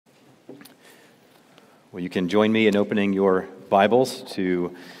Well, you can join me in opening your Bibles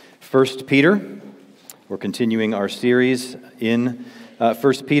to 1 Peter. We're continuing our series in 1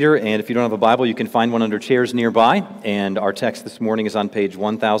 Peter, and if you don't have a Bible, you can find one under chairs nearby, and our text this morning is on page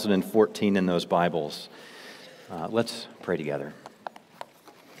 1014 in those Bibles. Let's pray together.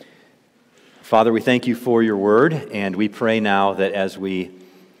 Father, we thank you for your word, and we pray now that as we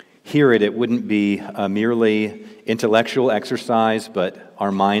hear it, it wouldn't be a merely intellectual exercise, but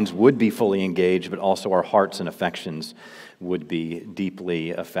our minds would be fully engaged, but also our hearts and affections would be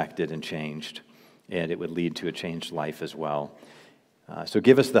deeply affected and changed, and it would lead to a changed life as well. So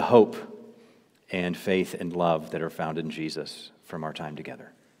give us the hope and faith and love that are found in Jesus from our time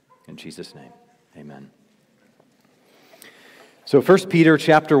together. In Jesus' name, amen. So 1 Peter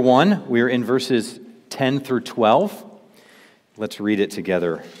chapter 1, we're in verses 10 through 12. Let's read it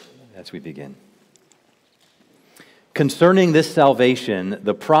together as we begin. Concerning this salvation,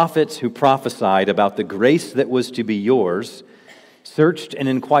 the prophets who prophesied about the grace that was to be yours searched and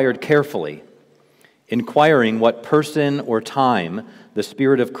inquired carefully, inquiring what person or time the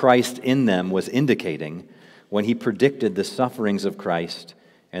Spirit of Christ in them was indicating when he predicted the sufferings of Christ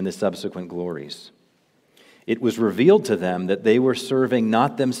and the subsequent glories. It was revealed to them that they were serving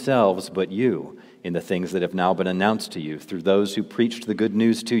not themselves but you in the things that have now been announced to you through those who preached the good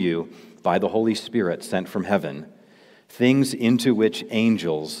news to you by the Holy Spirit sent from heaven, things into which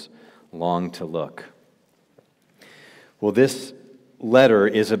angels long to look. Well, this letter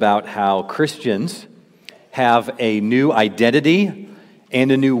is about how Christians have a new identity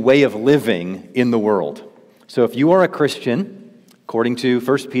and a new way of living in the world. So if you are a Christian, according to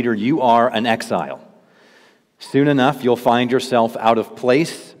 1 Peter, you are an exile. Soon enough, you'll find yourself out of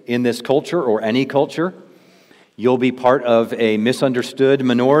place in this culture or any culture. You'll be part of a misunderstood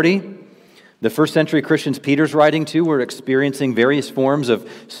minority. The first century Christians Peter's writing to were experiencing various forms of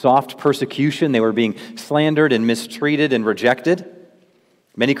soft persecution. They were being slandered and mistreated and rejected.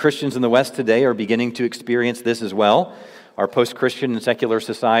 Many Christians in the West today are beginning to experience this as well. Our post-Christian and secular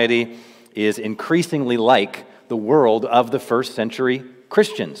society is increasingly like the world of the first century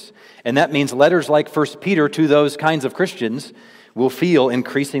Christians. And that means letters like 1 Peter to those kinds of Christians will feel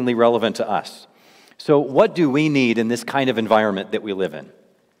increasingly relevant to us. So what do we need in this kind of environment that we live in?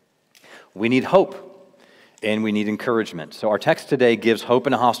 We need hope, and we need encouragement. So our text today gives hope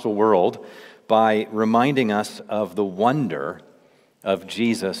in a hostile world by reminding us of the wonder of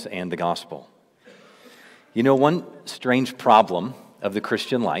Jesus and the gospel. You know, one strange problem of the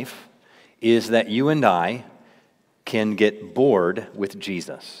Christian life is that you and I can get bored with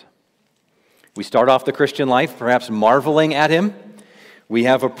Jesus. We start off the Christian life perhaps marveling at him. We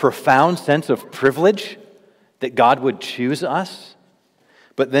have a profound sense of privilege that God would choose us.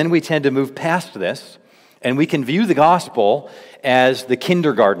 But then we tend to move past this, and we can view the gospel as the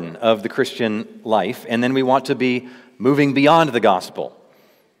kindergarten of the Christian life, and then we want to be moving beyond the gospel.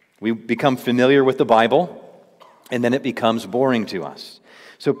 We become familiar with the Bible, and then it becomes boring to us.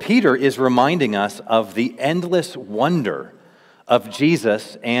 So Peter is reminding us of the endless wonder of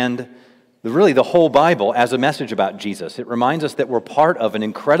Jesus and really the whole Bible as a message about Jesus. It reminds us that we're part of an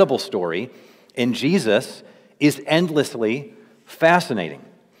incredible story, and Jesus is endlessly fascinating.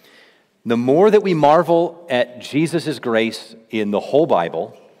 The more that we marvel at Jesus' grace in the whole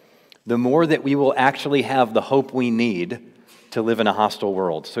Bible, the more that we will actually have the hope we need to live in a hostile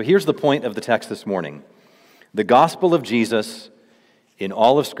world. So here's the point of the text this morning. The gospel of Jesus in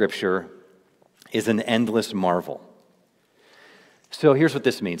all of Scripture is an endless marvel. So here's what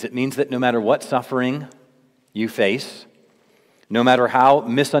this means. It means that no matter what suffering you face, no matter how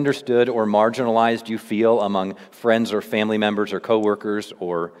misunderstood or marginalized you feel among friends or family members or coworkers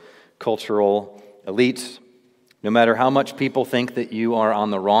or cultural elites, no matter how much people think that you are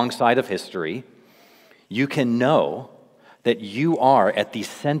on the wrong side of history, you can know that you are at the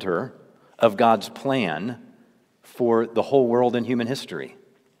center of God's plan for the whole world and human history.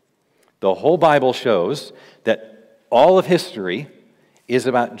 The whole Bible shows that all of history is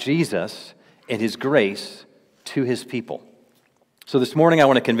about Jesus and his grace to his people. So this morning I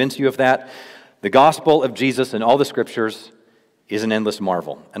want to convince you of that. The gospel of Jesus in all the scriptures is an endless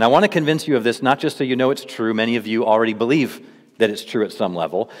marvel. And I want to convince you of this not just so you know it's true. Many of you already believe that it's true at some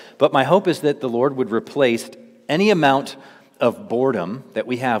level. But my hope is that the Lord would replace any amount of boredom that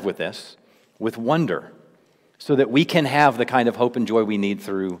we have with this with wonder, so that we can have the kind of hope and joy we need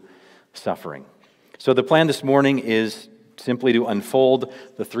through suffering. So the plan this morning is simply to unfold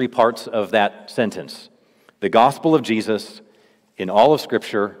the three parts of that sentence. The gospel of Jesus in all of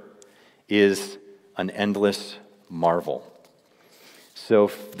Scripture is an endless marvel. So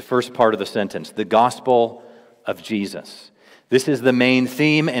the first part of the sentence, the gospel of Jesus. This is the main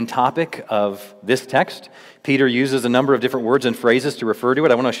theme and topic of this text. Peter uses a number of different words and phrases to refer to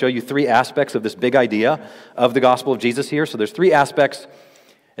it. I want to show you three aspects of this big idea of the gospel of Jesus here. So there's three aspects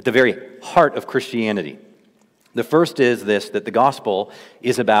at the very heart of Christianity. The first is this, that the gospel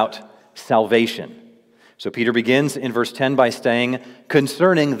is about salvation. So Peter begins in verse 10 by saying,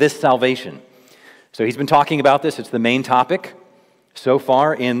 concerning this salvation. So he's been talking about this. It's the main topic so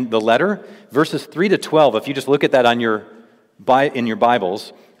far in the letter. Verses 3 to 12, if you just look at that in your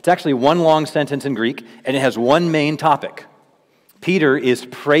Bibles, it's actually one long sentence in Greek, and it has one main topic. Peter is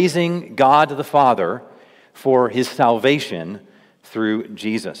praising God the Father for his salvation through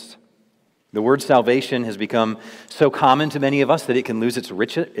Jesus. The word salvation has become so common to many of us that it can lose its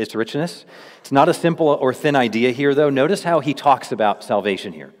richness. It's not a simple or thin idea here, though. Notice how he talks about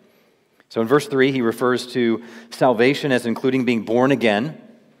salvation here. So in verse 3, he refers to salvation as including being born again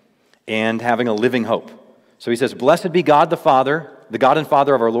and having a living hope. So he says, blessed be God the Father, the God and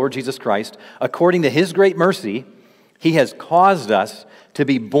Father of our Lord Jesus Christ. According to his great mercy, he has caused us to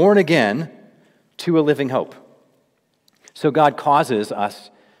be born again to a living hope. So God causes us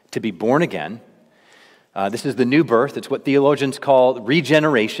to be born again. This is the new birth. It's what theologians call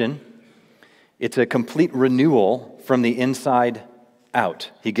regeneration. It's a complete renewal from the inside out.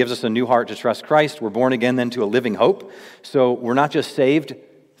 He gives us a new heart to trust Christ. We're born again then to a living hope. So we're not just saved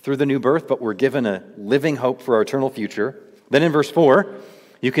through the new birth, but we're given a living hope for our eternal future. Then in verse 4,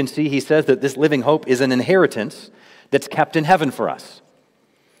 you can see he says that this living hope is an inheritance that's kept in heaven for us.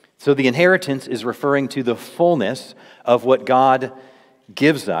 So the inheritance is referring to the fullness of what God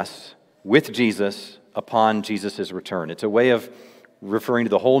gives us with Jesus upon Jesus' return. It's a way of referring to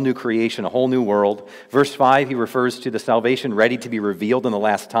the whole new creation, a whole new world. Verse 5, he refers to the salvation ready to be revealed in the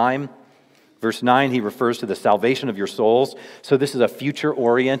last time. Verse 9, he refers to the salvation of your souls. So this is a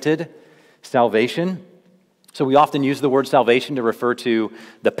future-oriented salvation. So we often use the word salvation to refer to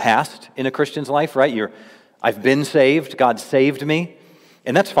the past in a Christian's life, right? I've been saved, God saved me,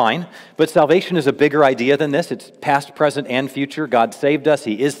 and that's fine. But salvation is a bigger idea than this. It's past, present, and future. God saved us,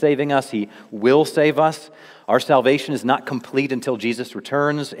 he is saving us, he will save us. Our salvation is not complete until Jesus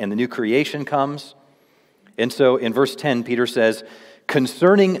returns and the new creation comes. And so in verse 10, Peter says,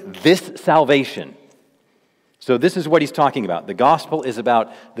 concerning this salvation. So this is what he's talking about. The gospel is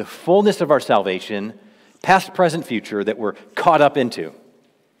about the fullness of our salvation, past, present, future, that we're caught up into.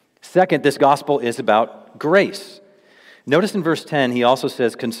 Second, this gospel is about grace. Notice in verse 10, he also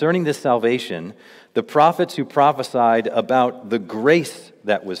says, concerning this salvation, the prophets who prophesied about the grace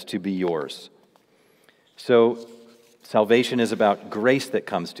that was to be yours. So salvation is about grace that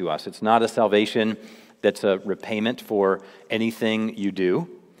comes to us. It's not a salvation that's a repayment for anything you do.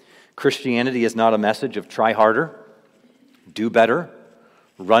 Christianity is not a message of try harder, do better,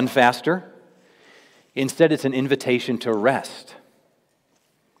 run faster. Instead, it's an invitation to rest.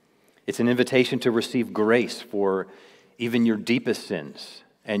 It's an invitation to receive grace for even your deepest sins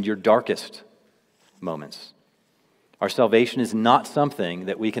and your darkest moments. Our salvation is not something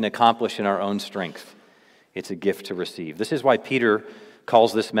that we can accomplish in our own strength. It's a gift to receive. This is why Peter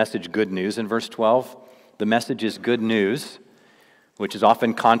calls this message good news in verse 12. The message is good news, which is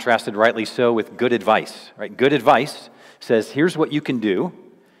often contrasted, rightly so, with good advice. Right? Good advice says, here's what you can do,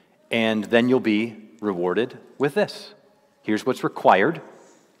 and then you'll be rewarded with this. Here's what's required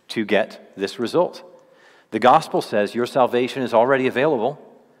to get this result. The gospel says your salvation is already available.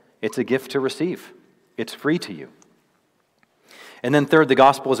 It's a gift to receive. It's free to you. And then third, the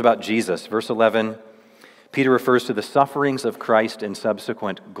gospel is about Jesus. Verse 11, Peter refers to the sufferings of Christ and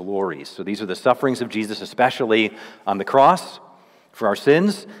subsequent glories. So these are the sufferings of Jesus, especially on the cross for our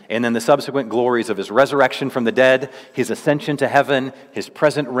sins, and then the subsequent glories of his resurrection from the dead, his ascension to heaven, his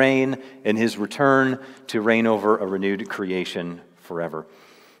present reign, and his return to reign over a renewed creation forever.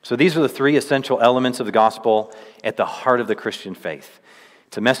 So these are the three essential elements of the gospel at the heart of the Christian faith.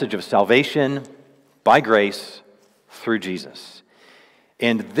 It's a message of salvation by grace through Jesus.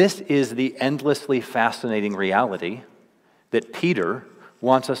 And this is the endlessly fascinating reality that Peter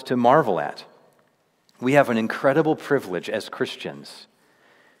wants us to marvel at. We have an incredible privilege as Christians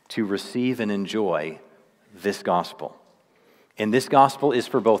to receive and enjoy this gospel. And this gospel is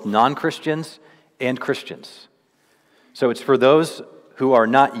for both non-Christians and Christians. So it's for those who are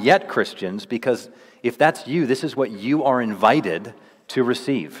not yet Christians, because if that's you, this is what you are invited to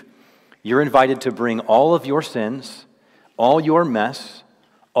receive. You're invited to bring all of your sins, all your mess,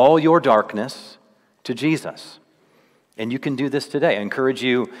 all your darkness to Jesus. And you can do this today. I encourage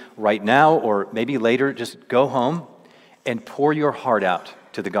you right now or maybe later, just go home and pour your heart out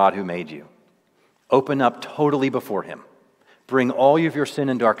to the God who made you. Open up totally before him. Bring all of your sin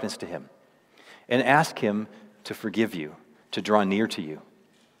and darkness to him. And ask him to forgive you, to draw near to you,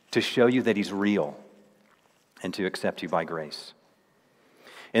 to show you that he's real, and to accept you by grace.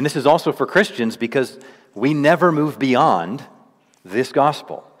 And this is also for Christians because we never move beyond this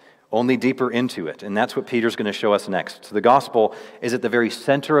gospel, only deeper into it. And that's what Peter's going to show us next. So the gospel is at the very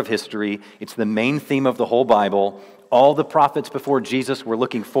center of history. It's the main theme of the whole Bible. All the prophets before Jesus were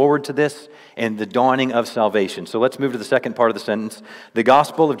looking forward to this and the dawning of salvation. So let's move to the second part of the sentence, the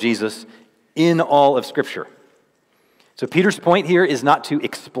gospel of Jesus in all of Scripture. So Peter's point here is not to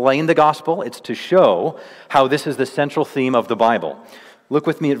explain the gospel, it's to show how this is the central theme of the Bible. Look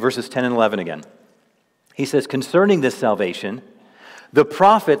with me at verses 10 and 11 again. He says, concerning this salvation, the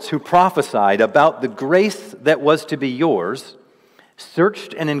prophets who prophesied about the grace that was to be yours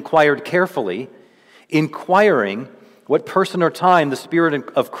searched and inquired carefully, inquiring what person or time the Spirit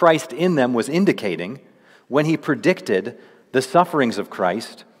of Christ in them was indicating when he predicted the sufferings of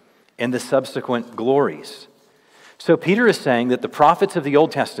Christ and the subsequent glories. So Peter is saying that the prophets of the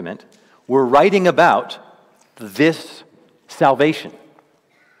Old Testament were writing about this salvation.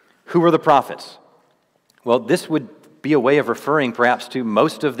 Who were the prophets? Well, this would be a way of referring perhaps to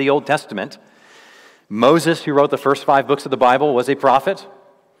most of the Old Testament. Moses, who wrote the first 5 books of the Bible, was a prophet.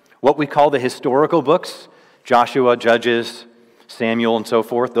 What we call the historical books, Joshua, Judges, Samuel, and so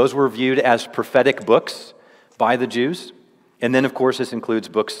forth, those were viewed as prophetic books by the Jews. And then, of course, this includes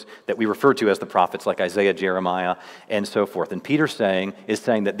books that we refer to as the prophets, like Isaiah, Jeremiah, and so forth. And Peter is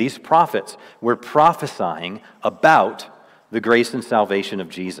saying that these prophets were prophesying about the grace and salvation of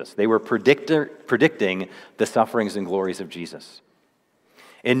Jesus. They were predicting the sufferings and glories of Jesus.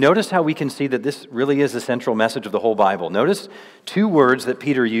 And notice how we can see that this really is the central message of the whole Bible. Notice 2 words that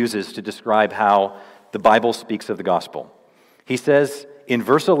Peter uses to describe how the Bible speaks of the gospel. He says in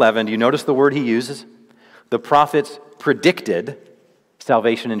verse 11, do you notice the word he uses? The prophets predicted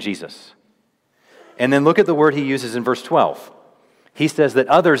salvation in Jesus. And then look at the word he uses in verse 12. He says that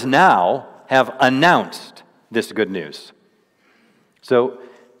others now have announced this good news. So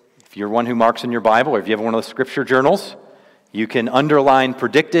if you're one who marks in your Bible, or if you have one of the scripture journals, you can underline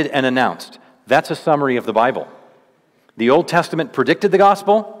predicted and announced. That's a summary of the Bible. The Old Testament predicted the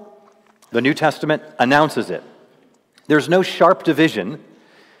gospel. The New Testament announces it. There's no sharp division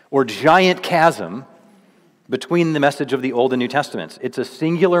or giant chasm between the message of the Old and New Testaments. It's a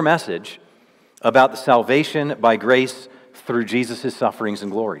singular message about the salvation by grace through Jesus' sufferings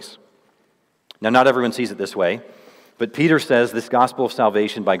and glories. Now, not everyone sees it this way, but Peter says this gospel of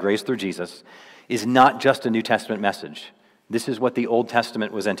salvation by grace through Jesus is not just a New Testament message. This is what the Old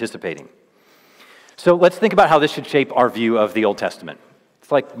Testament was anticipating. So let's think about how this should shape our view of the Old Testament.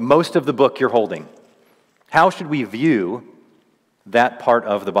 It's like most of the book you're holding. How should we view that part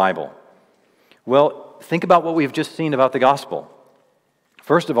of the Bible? Well, think about what we've just seen about the gospel.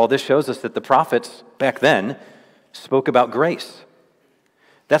 First of all, this shows us that the prophets back then spoke about grace.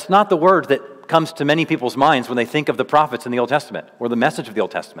 That's not the word that comes to many people's minds when they think of the prophets in the Old Testament or the message of the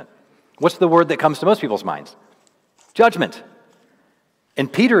Old Testament. What's the word that comes to most people's minds? Judgment.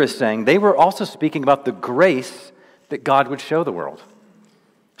 And Peter is saying they were also speaking about the grace that God would show the world.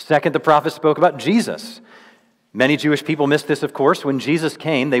 Second, the prophets spoke about Jesus. Many Jewish people missed this, of course. When Jesus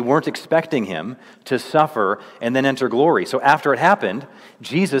came, they weren't expecting him to suffer and then enter glory. So after it happened,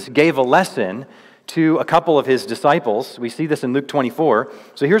 Jesus gave a lesson to a couple of his disciples. We see this in Luke 24.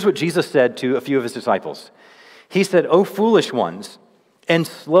 So here's what Jesus said to a few of his disciples. He said, "O foolish ones, and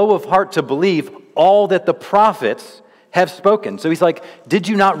slow of heart to believe all that the prophets have spoken." So he's like, did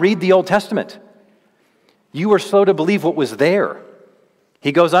you not read the Old Testament? You were slow to believe what was there.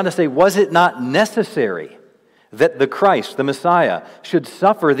 He goes on to say, was it not necessary that the Christ, the Messiah, should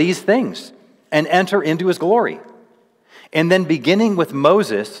suffer these things and enter into his glory? And then beginning with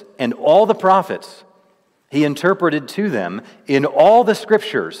Moses and all the prophets, he interpreted to them in all the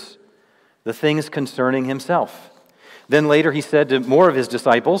scriptures the things concerning himself. Then later he said to more of his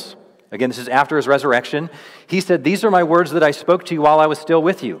disciples, again, this is after his resurrection, he said, "These are my words that I spoke to you while I was still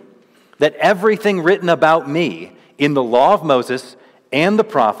with you, that everything written about me in the law of Moses and the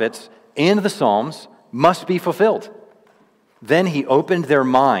prophets and the Psalms must be fulfilled." Then he opened their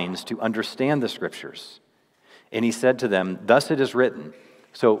minds to understand the scriptures. And he said to them, "Thus it is written."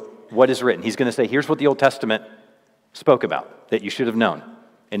 So what is written? He's going to say, here's what the Old Testament spoke about that you should have known.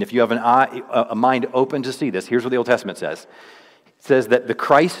 And if you have a mind open to see this, here's what the Old Testament says. It says that the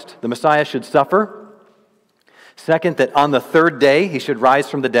Christ, the Messiah, should suffer. Second, that on the third day he should rise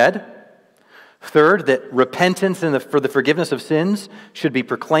from the dead. Third, that repentance for the forgiveness of sins should be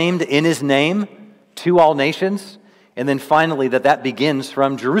proclaimed in his name to all nations. And then finally, that begins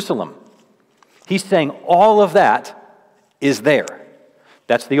from Jerusalem. He's saying all of that is there.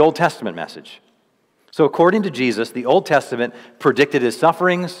 That's the Old Testament message. So according to Jesus, the Old Testament predicted his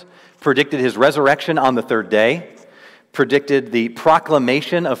sufferings, predicted his resurrection on the third day, predicted the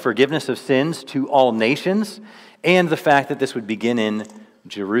proclamation of forgiveness of sins to all nations, and the fact that this would begin in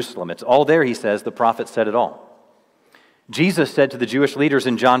Jerusalem. It's all there, he says. The prophet said it all. Jesus said to the Jewish leaders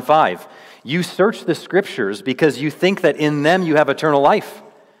in John 5, "You search the Scriptures because you think that in them you have eternal life."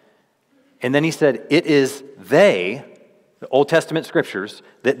 And then he said, "It is they," the Old Testament Scriptures,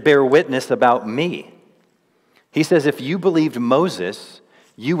 "that bear witness about me." He says, if you believed Moses,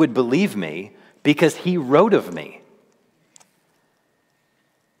 you would believe me because he wrote of me.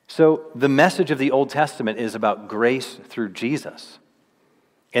 So the message of the Old Testament is about grace through Jesus.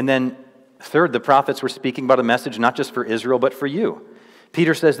 And then third, the prophets were speaking about a message not just for Israel, but for you.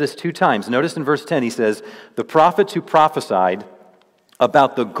 Peter says this 2 times. Notice in verse 10, he says, the prophets who prophesied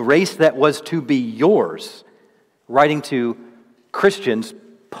about the grace that was to be yours, writing to Christians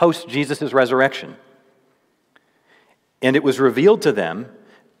post Jesus' resurrection. And it was revealed to them,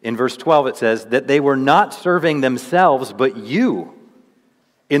 in verse 12 it says, that they were not serving themselves, but you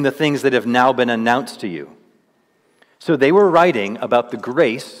in the things that have now been announced to you. So they were writing about the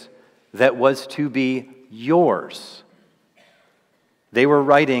grace that was to be yours. They were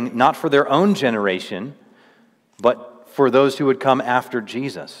writing not for their own generation, but for those who would come after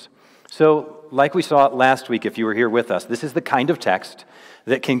Jesus. So, like we saw last week, if you were here with us, this is the kind of text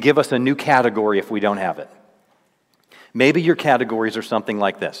that can give us a new category if we don't have it. Maybe your categories are something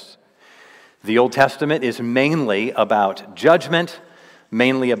like this. The Old Testament is mainly about judgment,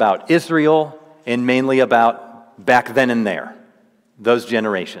 mainly about Israel, and mainly about back then and there, those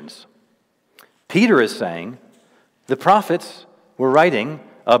generations. Peter is saying the prophets were writing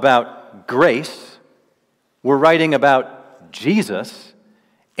about grace, we're writing about Jesus,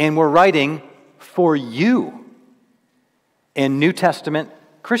 and we're writing for you and New Testament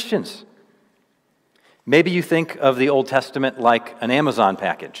Christians. Maybe you think of the Old Testament like an Amazon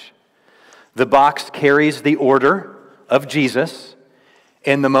package. The box carries the order of Jesus,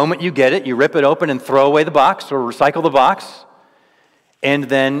 and the moment you get it, you rip it open and throw away the box or recycle the box, and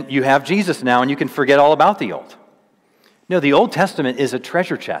then you have Jesus now, and you can forget all about the old. No, the Old Testament is a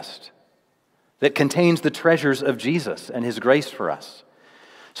treasure chest that contains the treasures of Jesus and his grace for us.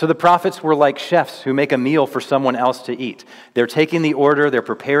 So the prophets were like chefs who make a meal for someone else to eat. They're taking the order, they're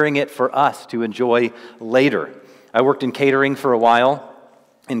preparing it for us to enjoy later. I worked in catering for a while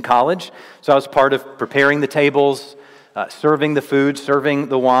in college, so I was part of preparing the tables, serving the food, serving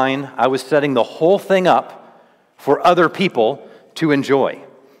the wine. I was setting the whole thing up for other people to enjoy.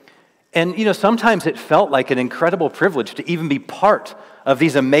 And, sometimes it felt like an incredible privilege to even be part of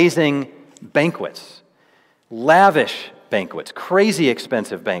these amazing banquets, lavish banquets, crazy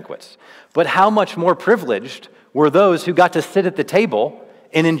expensive banquets. But how much more privileged were those who got to sit at the table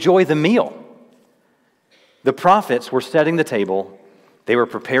and enjoy the meal? The prophets were setting the table, they were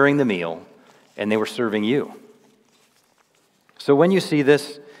preparing the meal, and they were serving you. So when you see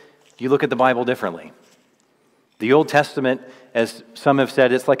this, you look at the Bible differently. The Old Testament, as some have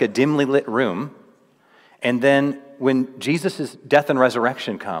said, it's like a dimly lit room. And then when Jesus' death and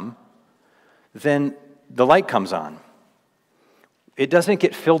resurrection come, then the light comes on. It doesn't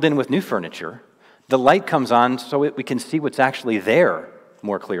get filled in with new furniture. The light comes on so we can see what's actually there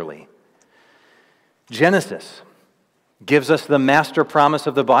more clearly. Genesis gives us the master promise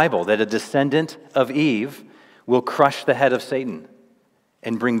of the Bible that a descendant of Eve will crush the head of Satan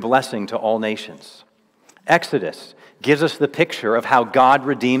and bring blessing to all nations. Exodus gives us the picture of how God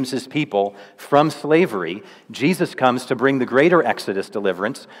redeems his people from slavery. Jesus comes to bring the greater Exodus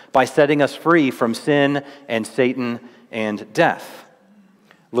deliverance by setting us free from sin and Satan and death.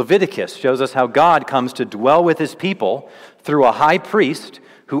 Leviticus shows us how God comes to dwell with his people through a high priest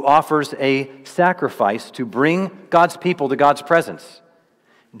who offers a sacrifice to bring God's people to God's presence.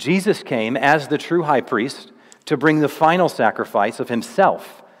 Jesus came as the true high priest to bring the final sacrifice of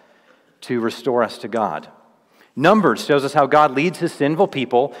himself to restore us to God. Numbers shows us how God leads his sinful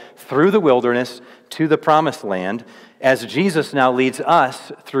people through the wilderness to the promised land, as Jesus now leads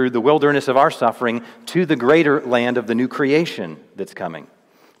us through the wilderness of our suffering to the greater land of the new creation that's coming.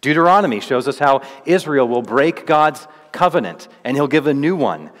 Deuteronomy shows us how Israel will break God's covenant and he'll give a new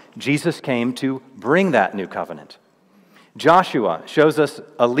one. Jesus came to bring that new covenant. Joshua shows us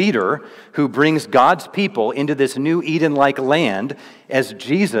a leader who brings God's people into this new Eden-like land, as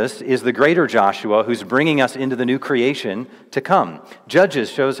Jesus is the greater Joshua who's bringing us into the new creation to come. Judges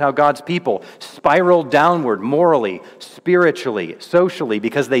shows how God's people spiraled downward morally, spiritually, socially,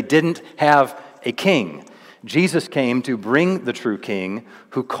 because they didn't have a king. Jesus came to bring the true king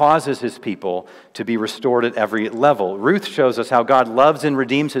who causes his people to be restored at every level. Ruth shows us how God loves and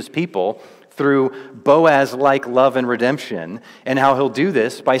redeems his people through Boaz-like love and redemption, and how he'll do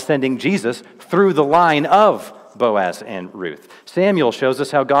this by sending Jesus through the line of Boaz and Ruth. Samuel shows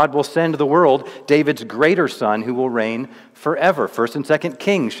us how God will send the world David's greater son who will reign forever. 1st and 2nd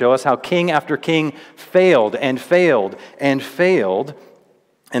Kings show us how king after king failed and failed and failed,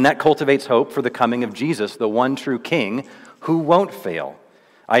 and that cultivates hope for the coming of Jesus, the one true king who won't fail.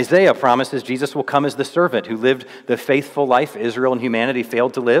 Isaiah promises Jesus will come as the servant who lived the faithful life Israel and humanity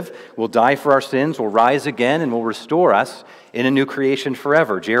failed to live, will die for our sins, will rise again, and will restore us in a new creation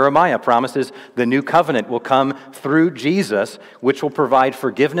forever. Jeremiah promises the new covenant will come through Jesus, which will provide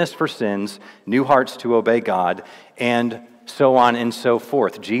forgiveness for sins, new hearts to obey God, and so on and so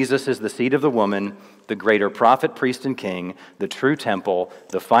forth. Jesus is the seed of the woman, the greater prophet, priest, and king, the true temple,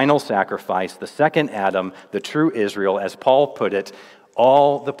 the final sacrifice, the second Adam, the true Israel. As Paul put it,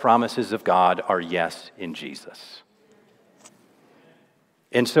 all the promises of God are yes in Jesus.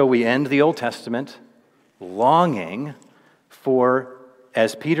 And so we end the Old Testament longing for,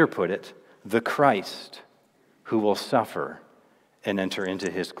 as Peter put it, the Christ who will suffer and enter into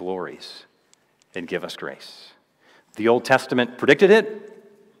his glories and give us grace. The Old Testament predicted it.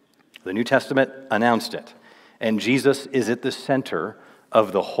 The New Testament announced it. And Jesus is at the center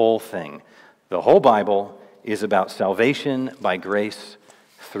of the whole thing. The whole Bible is about salvation by grace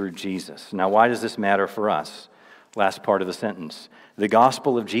through Jesus. Now, why does this matter for us? Last part of the sentence. The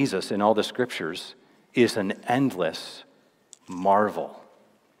gospel of Jesus in all the scriptures is an endless marvel.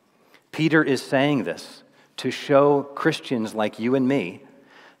 Peter is saying this to show Christians like you and me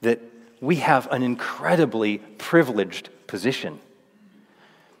that we have an incredibly privileged position.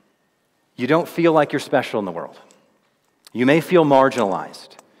 You don't feel like you're special in the world. You may feel marginalized.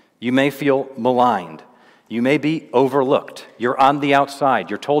 You may feel maligned. You may be overlooked. You're on the outside.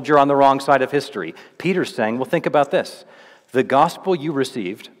 You're told you're on the wrong side of history. Peter's saying, well, think about this. The gospel you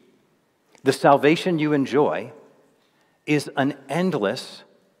received, the salvation you enjoy, is an endless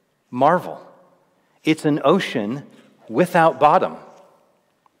marvel. It's an ocean without bottom.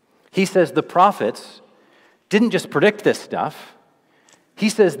 He says the prophets didn't just predict this stuff. He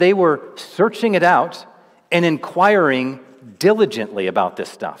says they were searching it out and inquiring diligently about this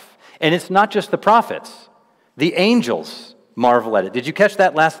stuff. And it's not just the prophets. The angels marvel at it. Did you catch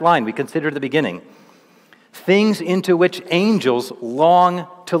that last line we considered at the beginning? Things into which angels long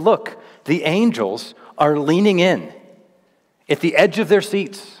to look. The angels are leaning in at the edge of their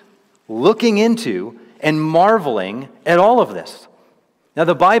seats, looking into and marveling at all of this. Now,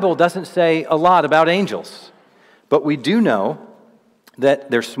 the Bible doesn't say a lot about angels, but we do know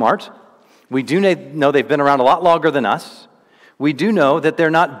that they're smart. We do know they've been around a lot longer than us. We do know that they're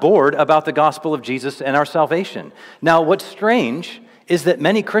not bored about the gospel of Jesus and our salvation. Now, what's strange is that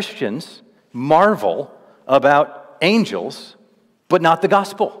many Christians marvel about angels, but not the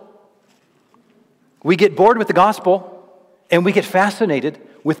gospel. We get bored with the gospel, and we get fascinated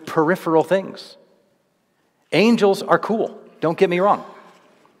with peripheral things. Angels are cool, don't get me wrong.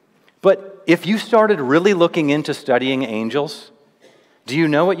 But if you started really looking into studying angels, do you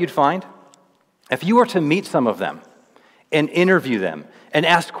know what you'd find? If you were to meet some of them, and interview them and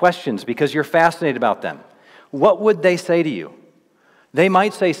ask questions because you're fascinated about them, what would they say to you? They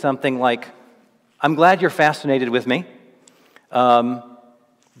might say something like, I'm glad you're fascinated with me. Do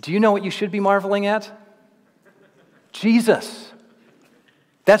you know what you should be marveling at? Jesus.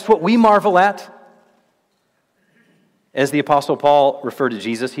 That's what we marvel at. As the Apostle Paul referred to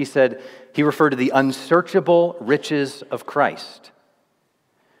Jesus, he referred to the unsearchable riches of Christ.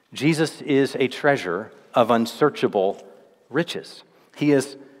 Jesus is a treasure of unsearchable riches. He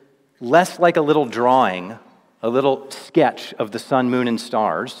is less like a little drawing, a little sketch of the sun, moon, and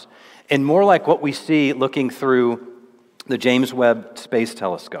stars, and more like what we see looking through the James Webb Space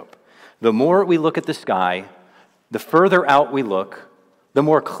Telescope. The more we look at the sky, the further out we look, the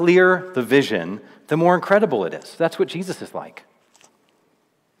more clear the vision, the more incredible it is. That's what Jesus is like.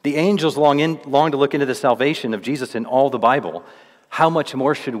 The angels long to look into the salvation of Jesus in all the Bible. How much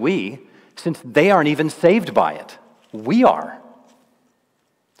more should we, since they aren't even saved by it? We are.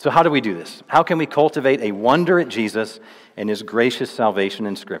 So how do we do this? How can we cultivate a wonder at Jesus and his gracious salvation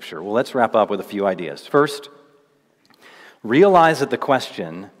in Scripture? Well, let's wrap up with a few ideas. First, realize that the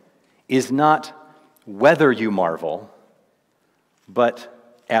question is not whether you marvel, but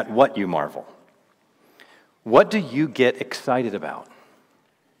at what you marvel. What do you get excited about?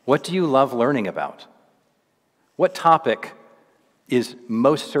 What do you love learning about? What topic is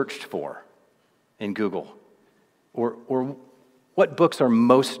most searched for in Google? Or what books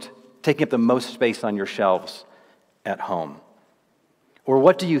are taking up the most space on your shelves at home? Or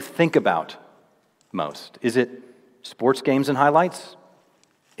what do you think about most? Is it sports games and highlights?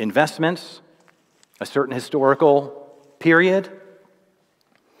 investments, a certain historical period,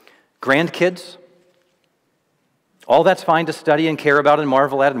 grandkids. All that's fine to study and care about and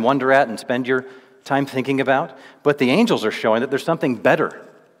marvel at and wonder at and spend your time thinking about. But the angels are showing that there's something better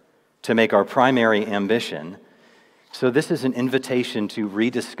to make our primary ambition. So this is an invitation to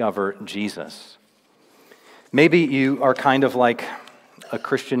rediscover Jesus. Maybe you are kind of like a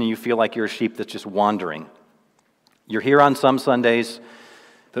Christian and you feel like you're a sheep that's just wandering. You're here on some Sundays,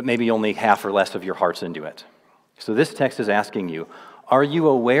 but maybe only half or less of your heart's into it. So this text is asking you, are you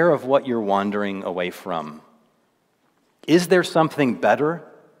aware of what you're wandering away from? Is there something better,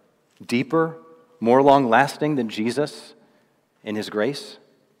 deeper, more long-lasting than Jesus and his grace?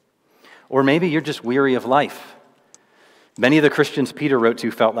 Or maybe you're just weary of life. Many of the Christians Peter wrote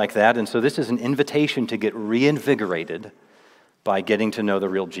to felt like that, and so this is an invitation to get reinvigorated by getting to know the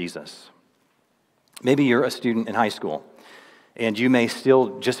real Jesus. Maybe you're a student in high school, and you may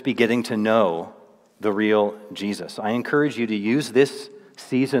still just be getting to know the real Jesus. I encourage you to use this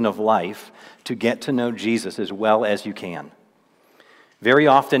season of life to get to know Jesus as well as you can. Very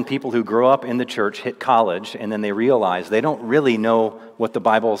often, people who grow up in the church hit college, and then they realize they don't really know what the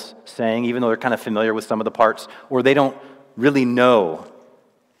Bible's saying, even though they're kind of familiar with some of the parts, or they don't really know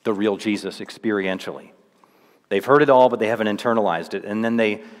the real Jesus experientially. They've heard it all, but they haven't internalized it, and then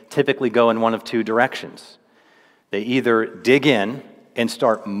they typically go in one of two directions. They either dig in and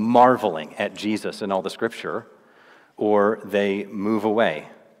start marveling at Jesus and all the Scripture, or they move away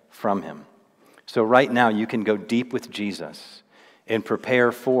from him. So right now, you can go deep with Jesus and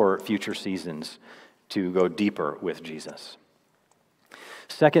prepare for future seasons to go deeper with Jesus.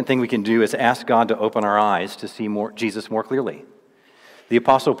 Second thing we can do is ask God to open our eyes to see Jesus more clearly. The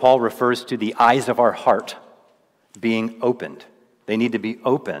Apostle Paul refers to the eyes of our heart being opened. They need to be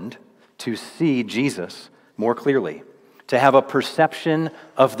opened to see Jesus more clearly, to have a perception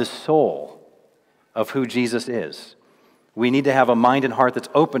of the soul of who Jesus is. We need to have a mind and heart that's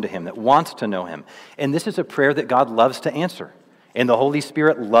open to him, that wants to know him. And this is a prayer that God loves to answer, and the Holy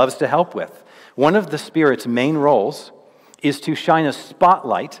Spirit loves to help with. One of the Spirit's main roles is to shine a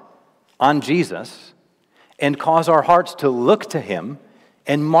spotlight on Jesus and cause our hearts to look to him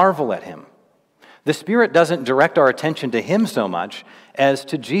and marvel at him. The Spirit doesn't direct our attention to him so much as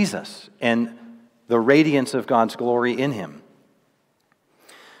to Jesus and the radiance of God's glory in him.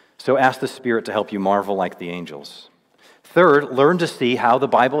 So ask the Spirit to help you marvel like the angels. Third, learn to see how the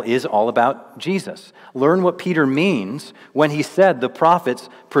Bible is all about Jesus. Learn what Peter means when he said the prophets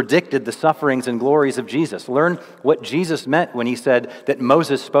predicted the sufferings and glories of Jesus. Learn what Jesus meant when he said that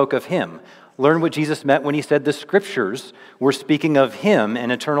Moses spoke of him. Learn what Jesus meant when he said the Scriptures were speaking of him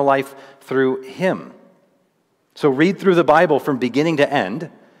and eternal life through him. So read through the Bible from beginning to end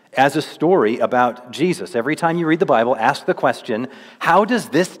as a story about Jesus. Every time you read the Bible, ask the question, how does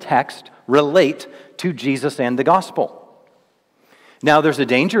this text relate to Jesus and the gospel? Now, there's a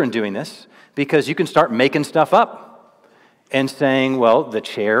danger in doing this because you can start making stuff up and saying, well, the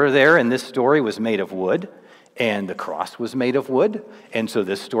chair there in this story was made of wood and the cross was made of wood. And so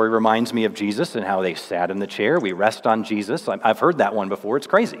this story reminds me of Jesus and how they sat in the chair. We rest on Jesus. I've heard that one before. It's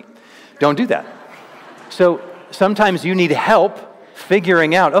crazy. Don't do that. So sometimes you need help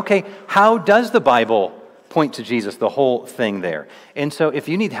figuring out, okay, how does the Bible point to Jesus, the whole thing there? And so if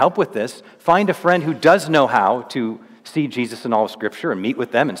you need help with this, find a friend who does know how to see Jesus in all of Scripture and meet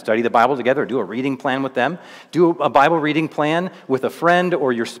with them and study the Bible together, do a reading plan with them, do a Bible reading plan with a friend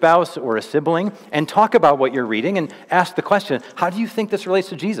or your spouse or a sibling, and talk about what you're reading and ask the question, how do you think this relates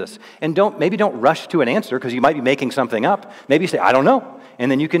to Jesus? And maybe don't rush to an answer because you might be making something up. Maybe say, I don't know,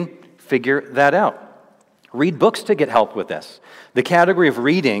 and then you can figure that out. Read books to get help with this. The category of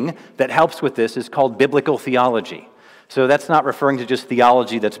reading that helps with this is called biblical theology. So that's not referring to just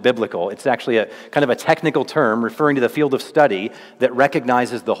theology that's biblical. It's actually a kind of a technical term referring to the field of study that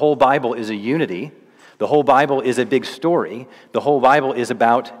recognizes the whole Bible is a unity. The whole Bible is a big story. The whole Bible is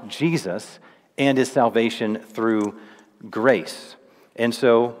about Jesus and his salvation through grace. And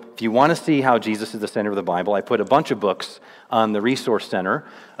so if you want to see how Jesus is the center of the Bible, I put a bunch of books on the Resource Center.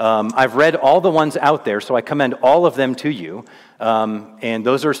 I've read all the ones out there, so I commend all of them to you. And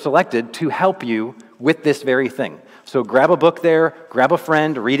those are selected to help you with this very thing. So grab a book there, grab a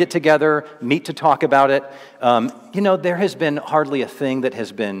friend, read it together, meet to talk about it. There has been hardly a thing that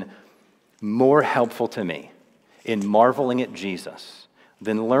has been more helpful to me in marveling at Jesus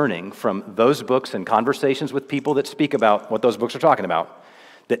than learning from those books and conversations with people that speak about what those books are talking about,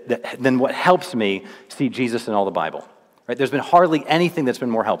 than what helps me see Jesus in all the Bible. Right? There's been hardly anything that's been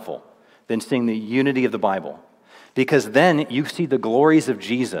more helpful than seeing the unity of the Bible, because then you see the glories of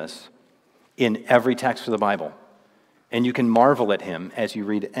Jesus in every text of the Bible. and you can marvel at him as you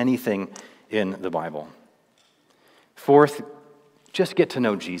read anything in the Bible. Fourth, just get to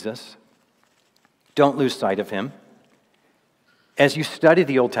know Jesus. Don't lose sight of him. As you study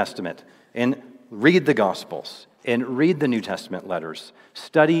the Old Testament and read the Gospels and read the New Testament letters,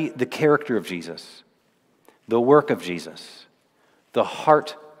 study the character of Jesus, the work of Jesus, the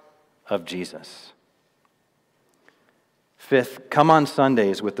heart of Jesus. Fifth, come on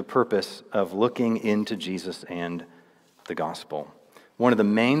Sundays with the purpose of looking into Jesus and the gospel. One of the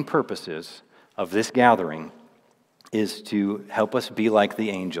main purposes of this gathering is to help us be like the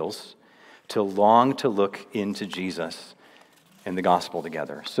angels, to long to look into Jesus and the gospel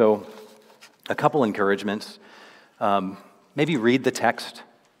together. So, a couple encouragements. Maybe read the text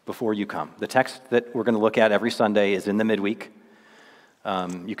before you come. The text that we're going to look at every Sunday is in the midweek.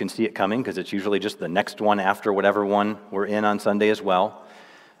 You can see it coming because it's usually just the next one after whatever one we're in on Sunday as well.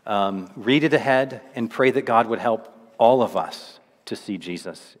 Read it ahead and pray that God would help all of us to see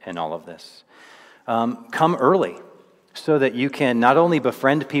Jesus in all of this. Come early so that you can not only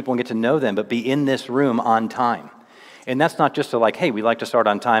befriend people and get to know them, but be in this room on time. And that's not just to hey, we like to start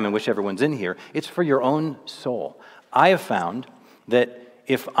on time and wish everyone's in here. It's for your own soul. I have found that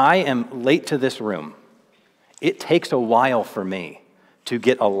if I am late to this room, it takes a while for me to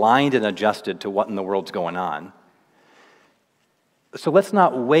get aligned and adjusted to what in the world's going on. So let's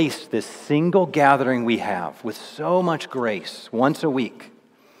not waste this single gathering we have with so much grace once a week.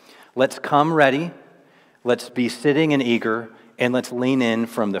 Let's come ready, let's be sitting and eager, and let's lean in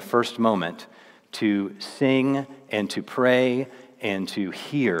from the first moment to sing and to pray and to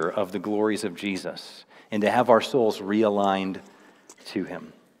hear of the glories of Jesus and to have our souls realigned to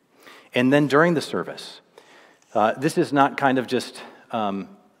him. And then during the service, this is not kind of just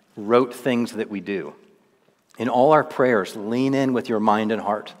rote things that we do. In all our prayers, lean in with your mind and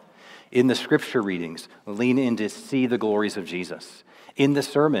heart. In the scripture readings, lean in to see the glories of Jesus. In the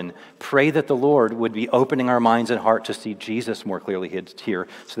sermon, pray that the Lord would be opening our minds and heart to see Jesus more clearly here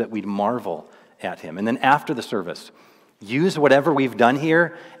so that we'd marvel at him. And then after the service, use whatever we've done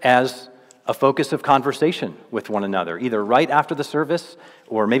here as a focus of conversation with one another, either right after the service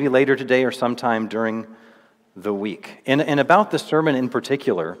or maybe later today or sometime during the week. And about the sermon in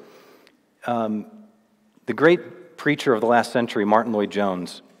particular, the great preacher of the last century, Martin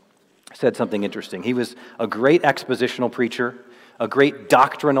Lloyd-Jones, said something interesting. He was a great expositional preacher, a great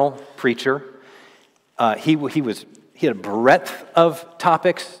doctrinal preacher. He had a breadth of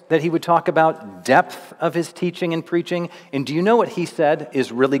topics that he would talk about, depth of his teaching and preaching. And do you know what he said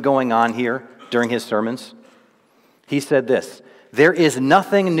is really going on here during his sermons? He said this: there is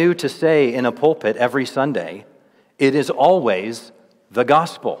nothing new to say in a pulpit every Sunday. It is always the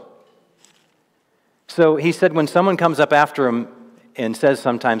gospel. So he said when someone comes up after him and says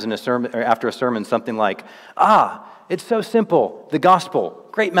sometimes in a sermon or after a sermon something like, it's so simple, the gospel,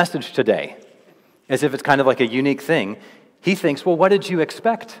 great message today, as if it's kind of like a unique thing, he thinks, well, what did you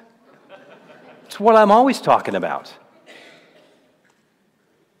expect? It's what I'm always talking about.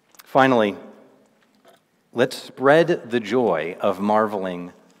 Finally, let's spread the joy of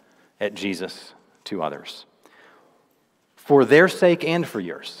marveling at Jesus to others, for their sake and for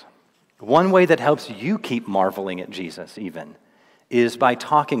yours. One way that helps you keep marveling at Jesus even is by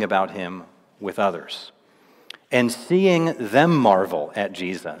talking about him with others. And seeing them marvel at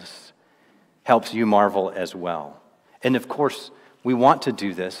Jesus helps you marvel as well. And of course, we want to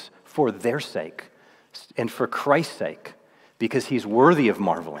do this for their sake and for Christ's sake, because he's worthy of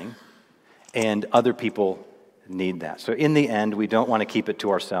marveling and other people need that. So in the end, we don't want to keep it to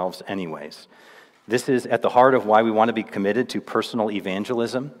ourselves anyways. This is at the heart of why we want to be committed to personal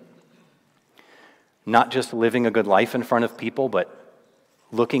evangelism. Not just living a good life in front of people, but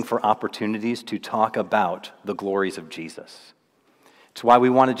looking for opportunities to talk about the glories of Jesus. It's why we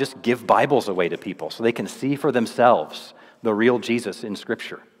want to just give Bibles away to people so they can see for themselves the real Jesus in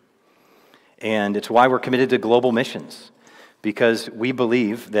Scripture. And it's why we're committed to global missions, because we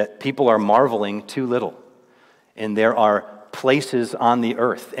believe that people are marveling too little. And there are places on the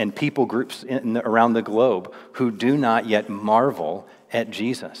earth and people groups around the globe who do not yet marvel at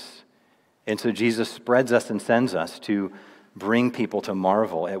Jesus. And so Jesus spreads us and sends us to bring people to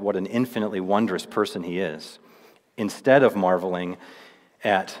marvel at what an infinitely wondrous person he is, instead of marveling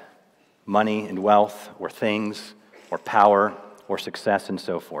at money and wealth or things or power or success and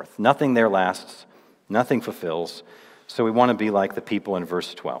so forth. Nothing there lasts, nothing fulfills. So we want to be like the people in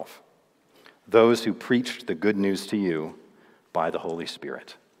verse 12, those who preached the good news to you by the Holy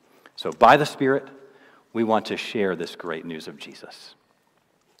Spirit. So by the Spirit, we want to share this great news of Jesus.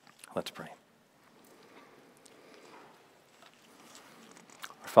 Let's pray.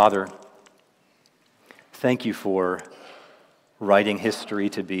 Father, thank you for writing history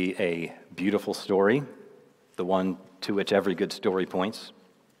to be a beautiful story, the one to which every good story points.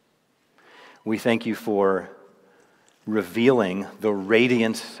 We thank you for revealing the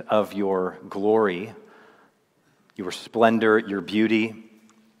radiance of your glory, your splendor, your beauty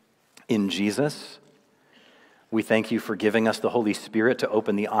in Jesus. We thank you for giving us the Holy Spirit to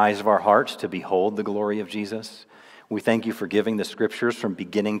open the eyes of our hearts to behold the glory of Jesus. We thank you for giving the Scriptures from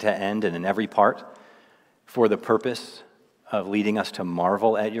beginning to end and in every part for the purpose of leading us to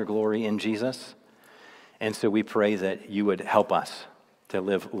marvel at your glory in Jesus. And so we pray that you would help us to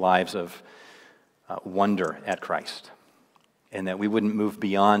live lives of wonder at Christ, and that we wouldn't move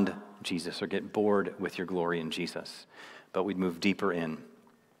beyond Jesus or get bored with your glory in Jesus, but we'd move deeper in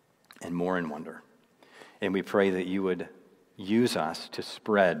and more in wonder. And we pray that you would use us to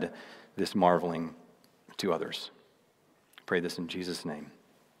spread this marveling to others. I pray this in Jesus' name.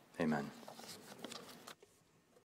 Amen.